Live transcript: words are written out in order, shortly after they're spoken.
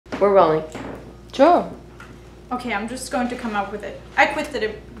We're rolling. Sure. Okay, I'm just going to come up with it. I quit the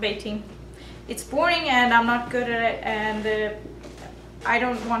debating. It's boring and I'm not good at it, and I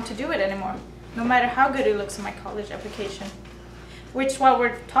don't want to do it anymore, no matter how good it looks in my college application. Which, while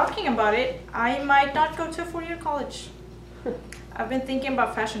we're talking about it, I might not go to a 4-year college. I've been thinking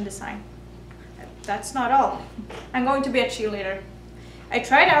about fashion design. That's not all. I'm going to be a cheerleader. I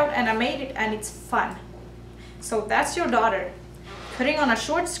tried out and I made it, and it's fun. So that's your daughter, putting on a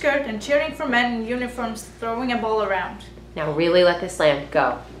short skirt and cheering for men in uniforms throwing a ball around. Now really let this land.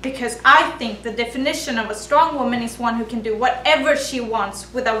 Go. Because I think the definition of a strong woman is one who can do whatever she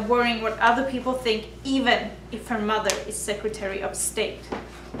wants without worrying what other people think, even if her mother is Secretary of State.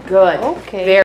 Good. Okay. Very